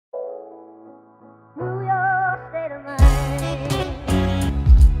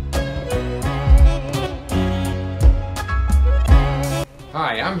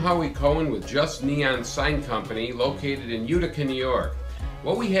Hi, I'm Howie Cohen with Just Neon Sign Company located in Utica, New York.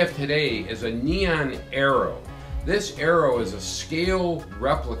 What we have today is a neon arrow. This arrow is a scale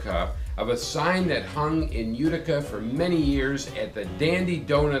replica of a sign that hung in Utica for many years at the Dan-Dee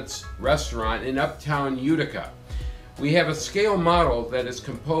Donuts restaurant in uptown Utica. We have a scale model that is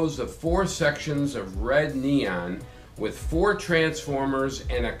composed of 4 sections of red neon with 4 transformers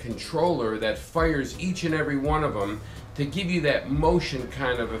and a controller that fires each and every one of them to give you that motion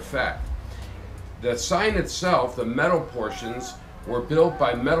kind of effect. The sign itself, the metal portions, were built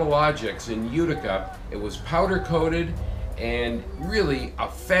by Metallogics in Utica. It was powder coated and really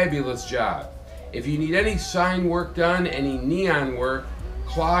a fabulous job. If you need any sign work done, any neon work,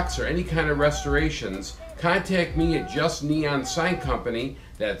 clocks, or any kind of restorations, contact me at Just Neon Sign Company.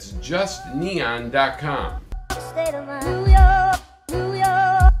 That's justneon.com.